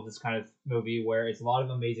example of this kind of movie where it's a lot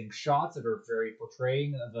of amazing shots that are very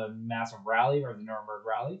portraying of the massive rally or the Nuremberg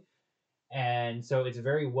rally. And so it's a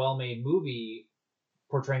very well-made movie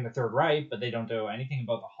portraying the Third Reich, but they don't do anything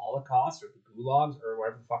about the Holocaust or the gulags or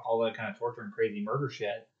whatever the fuck, all that kind of torture and crazy murder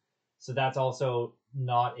shit. So that's also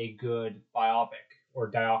not a good biopic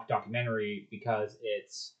or documentary because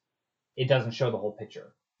it doesn't show the whole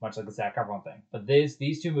picture, much like the Zac Efron thing. But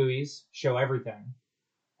these two movies show everything.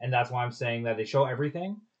 And that's why I'm saying that they show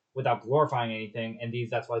everything without glorifying anything. And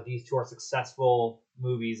that's why these two are successful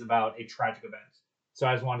movies about a tragic event. So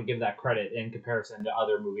I just wanted to give that credit in comparison to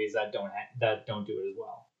other movies that don't do it as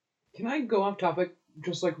well. Can I go off topic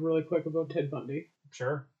just like really quick about Ted Bundy?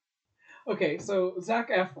 Sure. Okay, so Zac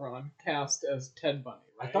Efron cast as Ted Bundy,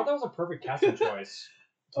 right? I thought that was a perfect casting choice,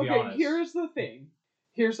 to be honest. Here's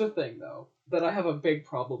the thing, though, that I have a big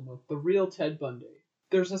problem with. The real Ted Bundy.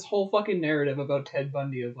 There's this whole fucking narrative about Ted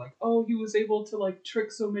Bundy of like, oh, he was able to like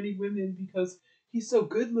trick so many women because he's so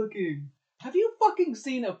good looking. Have you fucking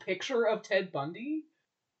seen a picture of Ted Bundy?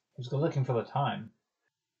 He was good looking for the time.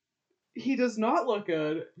 He does not look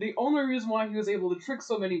good. The only reason why he was able to trick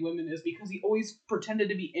so many women is because he always pretended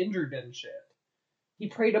to be injured and shit. He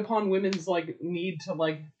preyed upon women's like need to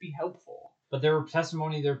like be helpful. But there were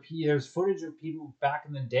there's footage of people back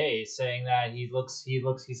in the day saying that he's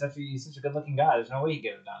such a good looking guy. There's no way he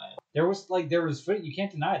could have done it. There was footage, you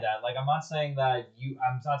can't deny that. Like I'm not saying that you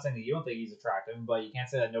don't think he's attractive, but you can't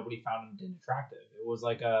say that nobody found him attractive. It was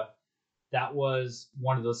like that was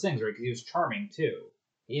one of those things, right? Because he was charming too.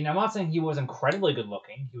 And I'm not saying he was incredibly good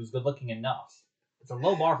looking. He was good looking enough. It's a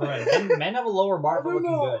low bar for men. Men have a lower bar for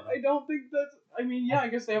looking good. I don't think that's. I mean, yeah, I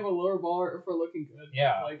guess they have a lower bar for looking good.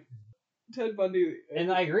 Yeah. Like Ted Bundy. And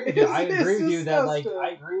I agree with you. I agree with you that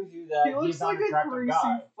he's not an attractive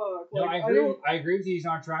guy. Fuck. No, I agree with you. He's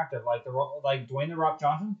not attractive. Like Dwayne the Rock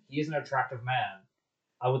Johnson, he is an attractive man.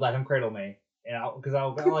 I would let him cradle me. Because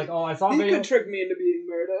I'll be like, I saw a video. He could trick me into being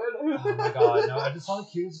murdered. Oh my god, no! I just saw the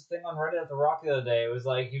cutest thing on Reddit at The Rock the other day. It was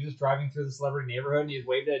like he was just driving through the celebrity neighborhood and he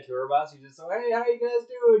waved at a tour bus. He's just so, hey, how you guys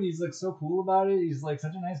doing? He's like so cool about it. He's like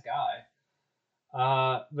such a nice guy.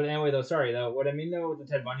 But anyway, what I mean though with the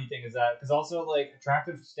Ted Bundy thing is that because also like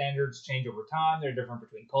attractive standards change over time. They're different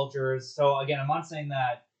between cultures. So again, I'm not saying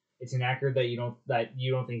that it's inaccurate that you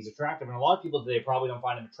don't think he's attractive, and a lot of people today probably don't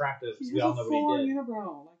find him attractive because we all know what he did.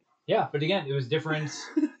 Yeah, but again, it was different.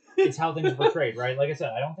 It's how things are portrayed, right? Like I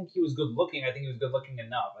said, I don't think he was good looking. I think he was good looking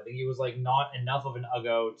enough. I think he was like not enough of an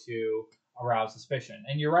uggo to arouse suspicion.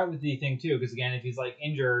 And you're right with the thing too, because again, if he's like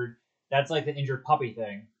injured, that's like the injured puppy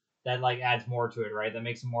thing that like adds more to it, right? That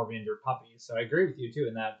makes him more of an injured puppy. So I agree with you too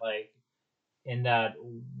in that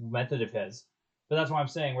method of his. But that's what I'm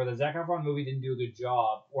saying, where the Zac Efron movie didn't do a good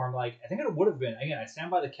job, or I'm like, I think it would have been. Again, I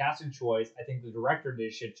stand by the casting choice. I think the director did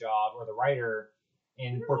a shit job, or the writer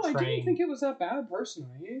in portraying. I didn't think it was that bad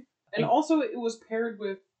personally. And also, it was paired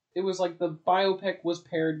with. It was like the biopic was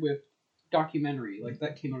paired with documentary, like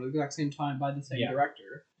that came out at the exact same time by the same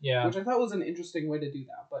director. Yeah, which I thought was an interesting way to do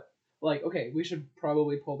that. But like, okay, we should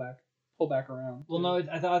probably pull back around. Well, no,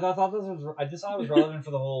 I thought this was. I just thought it was relevant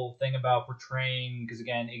for the whole thing about portraying, because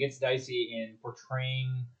again, it gets dicey in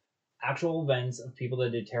portraying actual events of people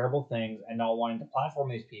that did terrible things and not wanting to platform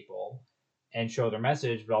these people and show their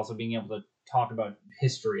message, but also being able to talk about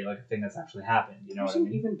history, like a thing that's actually happened. You know There's what I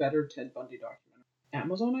an mean? even better Ted Bundy documentary,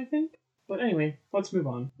 Amazon, I think. But anyway, let's move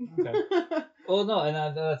on. Okay. Well, no,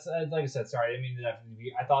 and that's like I said. Sorry, I didn't mean that.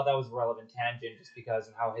 I thought that was a relevant tangent just because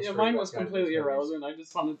of how history. Yeah, mine was works out in completely these movies. irrelevant. I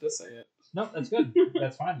just wanted to say it. No, that's good.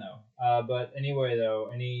 That's fine though. But anyway, though,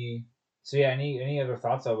 any other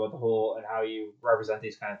thoughts though, about the whole and how you represent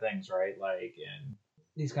these kind of things, right? Like in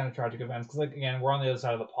these kind of tragic events, because like again, we're on the other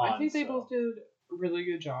side of the pond. I think they both did really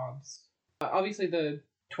good jobs. Obviously, the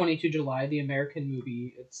 22 July, the American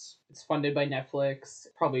movie, it's funded by Netflix.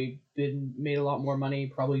 Probably been made a lot more money.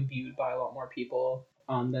 Probably viewed by a lot more people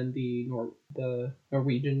than the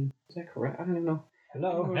Norwegian. Is that correct? I don't even know.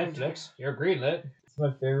 Hello, Netflix. You're greenlit. It's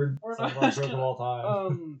my favorite sci-fi joke of all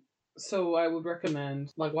time. So I would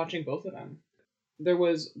recommend like watching both of them. There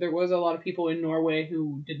was a lot of people in Norway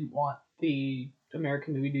who didn't want the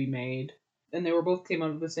American movie to be made, and they were both came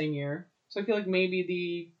out of the same year. So I feel like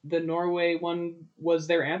maybe the Norway one was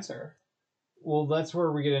their answer. Well, that's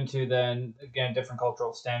where we get into then again different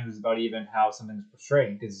cultural standards about even how something's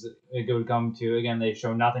portrayed, because it would come to again they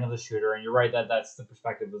show nothing of the shooter, and you're right that that's the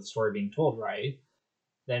perspective of the story being told, right?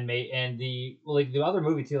 Then the other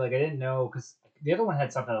movie too, like I didn't know because the other one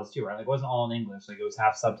had subtitles too, right? Like it wasn't all in English, like it was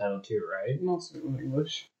half subtitled too, right? Mostly in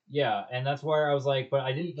English. Yeah, and that's where I was like, but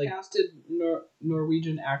I didn't like casted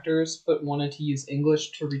Norwegian actors, but wanted to use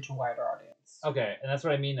English to reach a wider audience. Okay, and that's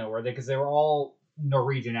what I mean though, where because they were all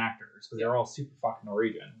Norwegian actors, because they were all super fucking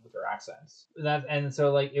Norwegian with their accents.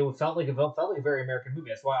 So like it felt like a very American movie.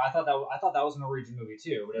 That's why I thought that was a Norwegian movie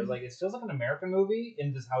too. But it was like it feels like an American movie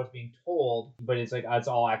in just how it's being told. But it's like it's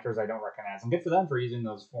all actors I don't recognize. And good for them for using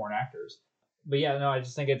those foreign actors. But yeah, no, I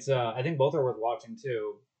just think it's I think both are worth watching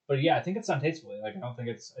too. But yeah, I think it's done tastefully. Like I don't think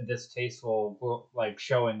it's a distasteful like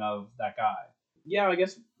showing of that guy. Yeah, I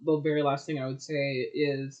guess the very last thing I would say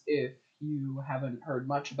is if you haven't heard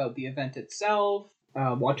much about the event itself,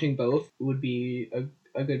 watching both would be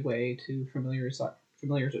a good way to familiarize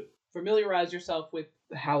yourself with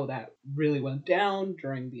how that really went down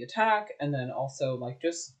during the attack, and then also like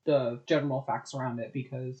just the general facts around it.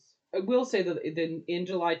 Because I will say that in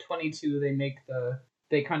July 22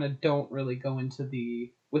 they kind of don't really go into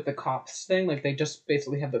with the cops thing. Like they just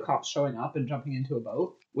basically have the cops showing up and jumping into a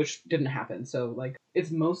boat, which didn't happen. So like it's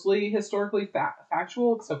mostly historically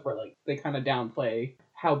factual, except for like they kind of downplay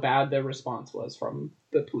how bad the response was from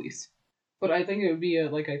the police. But I think it would be I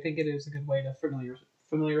think it is a good way to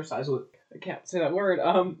familiarize with, I can't say that word,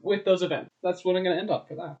 with those events. That's what I'm going to end up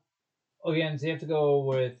for that. Again, so you have to go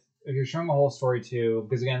with, if you're showing a whole story too,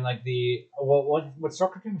 because again, like what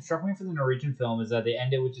struck me for the Norwegian film is that they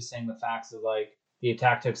ended with just saying the facts of like the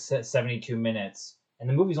attack took 72 minutes, and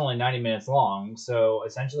the movie's only 90 minutes long, so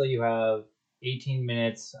essentially you have 18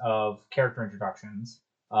 minutes of character introductions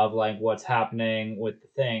of like what's happening with the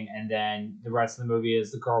thing, and then the rest of the movie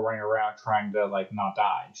is the girl running around trying to like not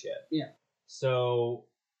die and shit. Yeah. So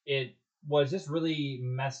it was just really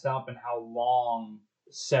messed up in how long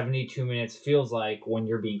 72 minutes feels like when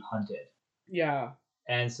you're being hunted. Yeah.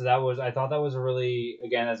 And so I thought that was a really,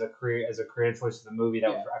 again, as a creative choice of the movie,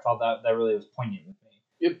 I felt that really was poignant with me.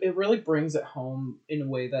 It really brings it home in a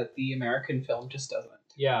way that the American film just doesn't.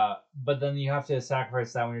 Yeah, but then you have to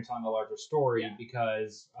sacrifice that when you're telling a larger story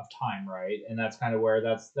because of time, right? And that's kind of where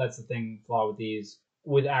that's the thing flaw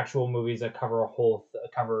with actual movies that cover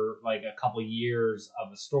cover like a couple years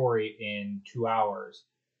of a story in 2 hours.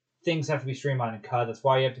 Things have to be streamlined and cut. That's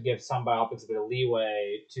why you have to give some biopics a bit of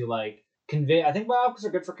leeway to like convey. I think biopics are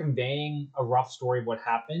good for conveying a rough story of what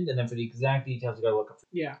happened, and then for the exact details you gotta look up.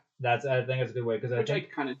 Yeah, I think that's a good way because I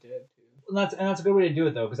kind of did too. That's a good way to do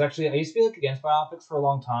it though, because actually I used to be like against biopics for a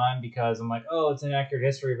long time because I'm like, oh, it's an accurate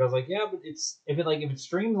history, but I was like, yeah, but if it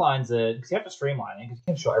streamlines it, because you have to streamline it because you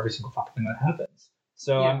can't show every single fucking thing that happens.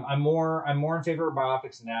 So Yeah. I'm more in favor of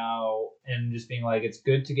biopics now, and just being like, it's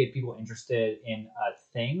good to get people interested in a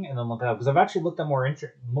thing and then look it up, because I've actually looked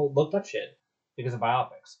up shit because of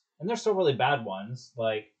biopics, and there's still really bad ones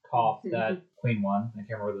like Cough, that Queen one. I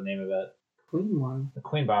can't remember the name of it. Queen one. The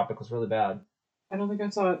Queen biopic was really bad. I don't think I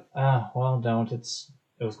saw it. Well, don't. It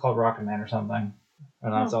was called Rocket Man or something,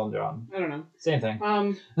 and that's Elton John. I don't know. Same thing.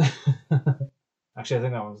 Actually, I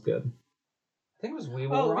think that one was good. I think it was We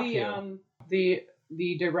Will Rock You.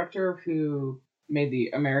 The director who made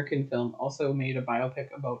the American film also made a biopic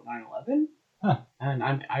about 9/11. Huh. And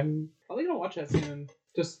I'm probably gonna watch that soon,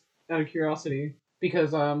 just out of curiosity,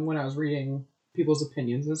 because when I was reading people's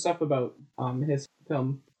opinions and stuff about his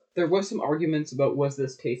film, there was some arguments about was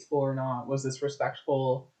this tasteful or not, was this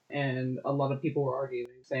respectful, and a lot of people were arguing,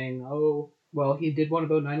 saying, oh, well, he did one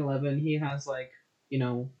about 9/11. He has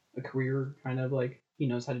a career, kind of like he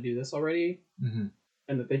knows how to do this already. Mm-hmm.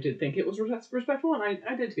 And that they did think it was respectful, and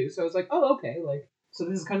I did too. So I was like, oh, okay, so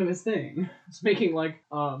this is kind of his thing. It's making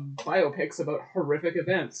biopics about horrific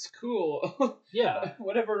events. Cool. Yeah.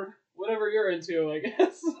 whatever you're into, I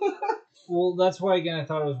guess. Well, that's why, again, I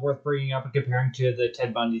thought it was worth bringing up and comparing to the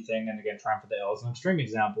Ted Bundy thing. And again, Triumph of the Ill as an extreme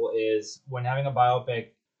example is when having a biopic,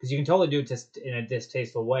 because you can totally do it just in a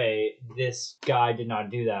distasteful way. This guy did not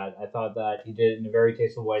do that. I thought that he did it in a very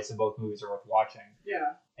tasteful way, so both movies are worth watching.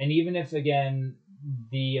 Yeah. And even if, again,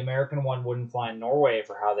 the American one wouldn't fly in Norway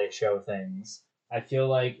for how they show things, I feel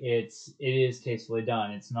like it is tastefully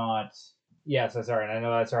done. It's not... Yeah, so sorry, and I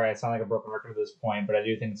know that's alright, I sound like a broken record at this point, but I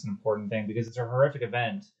do think it's an important thing, because it's a horrific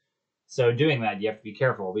event. So doing that, you have to be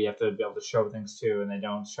careful, but you have to be able to show things too, and they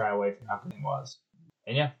don't shy away from how everything was.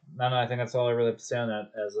 And yeah, no, I think that's all I really have to say on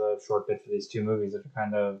that as a short bit for these two movies that are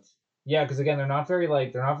kind of... Yeah, because again, they're not very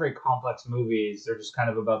complex movies, they're just kind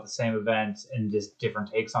of about the same event and just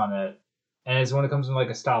different takes on it. And it's when it comes to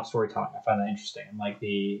a style storytelling, I find that interesting, and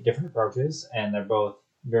the different approaches, and they're both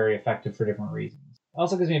very effective for different reasons. It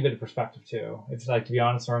also gives me a bit of perspective too. It's to be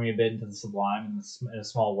honest, throwing me a bit into the sublime in a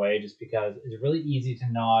small way, just because it's really easy to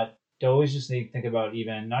always just need to think about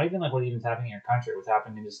not even what even's happening in your country, what's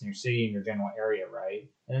happening just in your city, in your general area, right?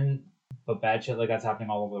 But bad shit like that's happening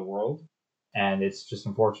all over the world. And it's just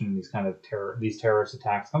unfortunate these terrorist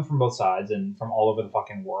attacks come from both sides and from all over the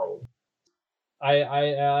fucking world.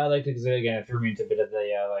 I like to, because again, it threw me into a bit of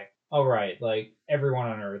the, everyone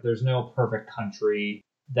on Earth, there's no perfect country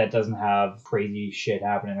that doesn't have crazy shit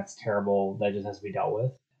happening that's terrible, that just has to be dealt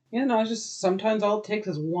with. Yeah, no, it's just sometimes all it takes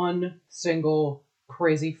is one single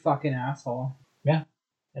crazy fucking asshole. Yeah.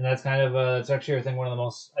 And that's kind of, it's actually, I think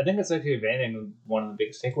that's actually, if anything, one of the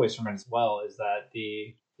biggest takeaways from it as well, is that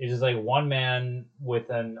it's just one man with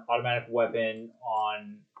an automatic weapon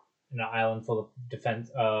on an island full of defense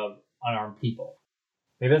of unarmed people.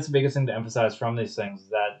 Maybe that's the biggest thing to emphasize from these things,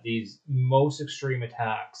 that these most extreme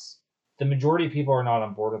attacks, the majority of people are not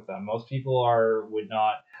on board with them. Most people would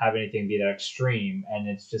not have anything be that extreme, and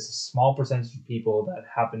it's just a small percentage of people that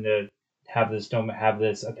happen to have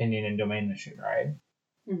this opinion and domain this shit, right?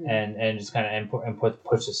 Mm-hmm. And just kind of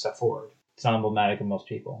push this stuff forward. It's not emblematic of most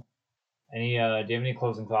people. Do you have any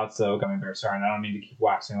closing thoughts though, Gummy Bear? Sorry, and I don't mean to keep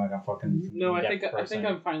waxing like I'm fucking... No, I think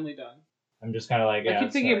I'm finally done. I'm just kind of I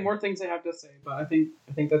keep thinking of more things I have to say, but I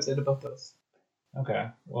think that's it about this. Okay.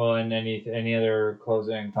 Well, and any other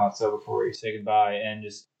closing thoughts though before we say goodbye? And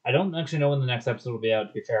just, I don't actually know when the next episode will be out,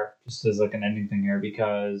 to be fair, just as an ending thing here,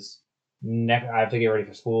 because I have to get ready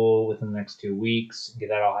for school within the next 2 weeks, get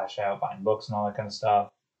that all hashed out, buying books and all that kind of stuff.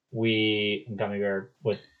 And Gummy Bear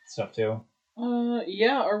with stuff too.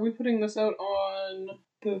 Yeah, are we putting this out on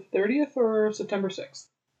the 30th or September 6th?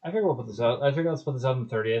 I figure we'll put this out. Let's put this out on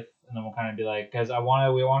the 30th, and then we'll kind of be because we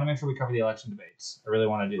want to make sure we cover the election debates. I really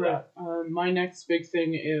want to do that. My next big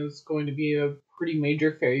thing is going to be a pretty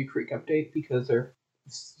major Fairy Creek update, because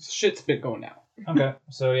shit's been going down. Okay,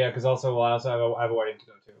 so yeah, because also I have a wedding to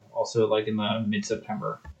go to, also in the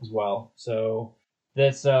mid-September as well. So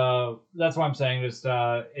that's why I'm saying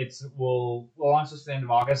we'll launch this at the end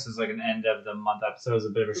of August as an end of the month episode, is a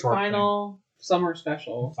bit of a short final thing. Summer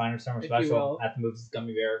special. Final summer special at the Movies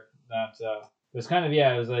Gummy Bear. That it was kind of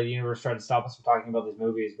it was the universe tried to stop us from talking about these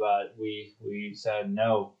movies, but we said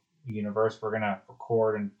no, universe, we're gonna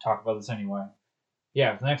record and talk about this anyway.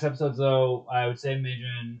 Yeah, the next episodes though, I would say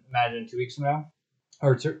imagine 2 weeks from now,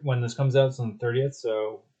 or when this comes out, it's on the 30th.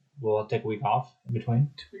 So we'll take a week off in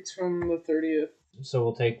between. 2 weeks from the 30th. So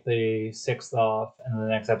we'll take the 6th off, and then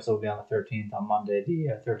the next episode will be on the 13th, on Monday,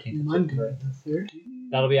 the 13th. Monday, the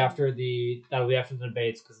 13th. That'll be after the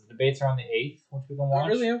debates, because the debates are on the 8th, which we can watch. Oh,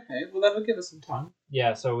 really? Okay. Well, that'll give us some time.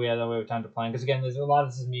 Yeah, so that way we have time to plan. Because again, there's a lot of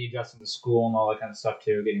this is me adjusting to school and all that kind of stuff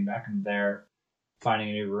too, getting back into there. finding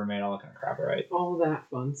a new roommate, all that kind of crap, right? All that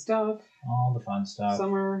fun stuff. All the fun stuff.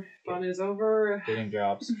 Summer fun is over. Getting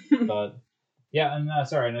jobs. But yeah, and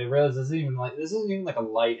sorry, and I realized this isn't even like a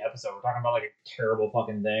light episode. We're talking about like a terrible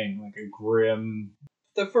fucking thing, like a grim.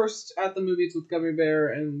 The first at the movies with Gummy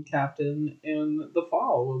Bear and Captain in the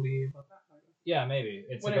fall will be about that. Yeah, maybe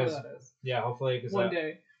it's Whatever because that is. yeah, hopefully because One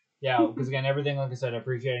day. yeah, because again, everything like I said, I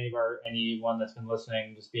appreciate anyone that's been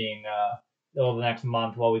listening, just being the next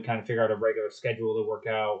month while we kind of figure out a regular schedule to work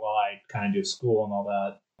out while I kind of do school and all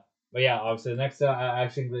that. But yeah, obviously the next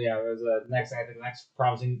actually yeah, it was next I think the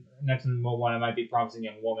next one I might be Promising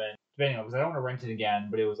Young Woman, depending on because I don't want to rent it again,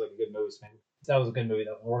 but it was like a good movie. That was a good movie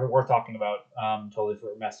that we're talking about. Totally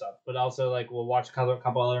for messed up, but also like we'll watch a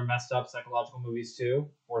couple other messed up psychological movies too,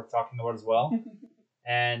 worth talking about as well.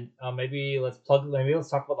 And maybe let's talk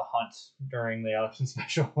about The Hunt during the election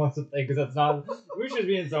special because that's not we should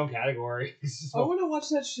be in its own category. I want to watch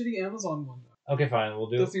that shitty Amazon one. Okay, fine, we'll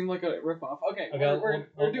do. Does seem like a ripoff. Okay,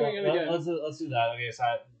 we're doing it again. Let's do that. Okay, so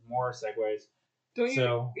more segues. Don't you?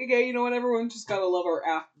 So, okay, you know what? Everyone just gotta love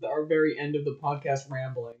our very end of the podcast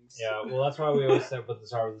ramblings. Yeah, well, that's why we always said with the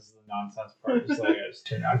start. This is the nonsense part. Just like just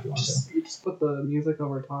turn it out if you want to. You just put the music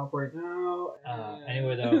over top right now.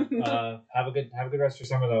 Anyway, though, have a good rest of your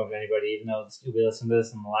summer, though. If anybody, even though you'll be listening to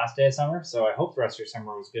this on the last day of summer, so I hope the rest of your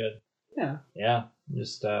summer was good. Yeah. Yeah.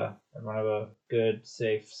 Just everyone have a good,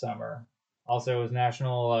 safe summer. Also, it was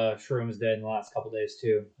National Shrooms Day in the last couple days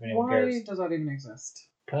too. If anyone cares. Why does that even exist?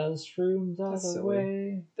 Because shrooms are That's the silly.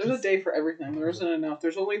 way. There's a day for everything. There isn't enough.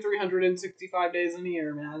 There's only 365 days in a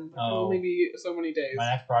year, man. There can only be so many days.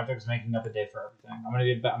 My next project is making up a day for everything. I'm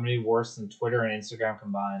gonna be worse than Twitter and Instagram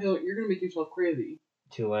combined. You're gonna make yourself crazy.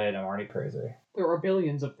 Too late. I'm already crazy. There are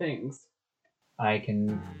billions of things. I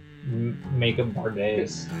can make up more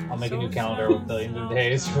days. I'll make a new calendar with billions of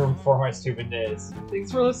days for my stupid days.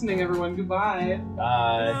 Thanks for listening, everyone. Goodbye.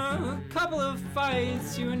 Bye. A couple of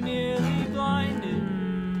fights, you were nearly blinded.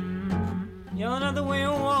 Yelling out the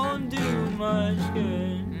window won't do much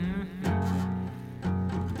good.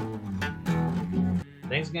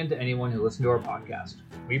 Thanks again to anyone who listened to our podcast.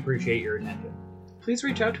 We appreciate your attention. Please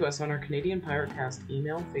reach out to us on our Canadian Piratecast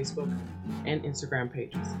email, Facebook, and Instagram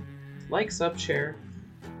pages. Like, sub, share.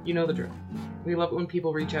 You know the drill. We love it when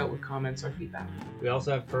people reach out with comments or feedback. We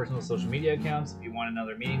also have personal social media accounts if you want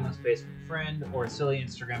another meaningless Facebook friend or a silly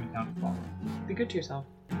Instagram account to follow. Be good to yourself.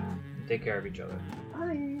 And take care of each other.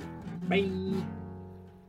 Bye. Bye.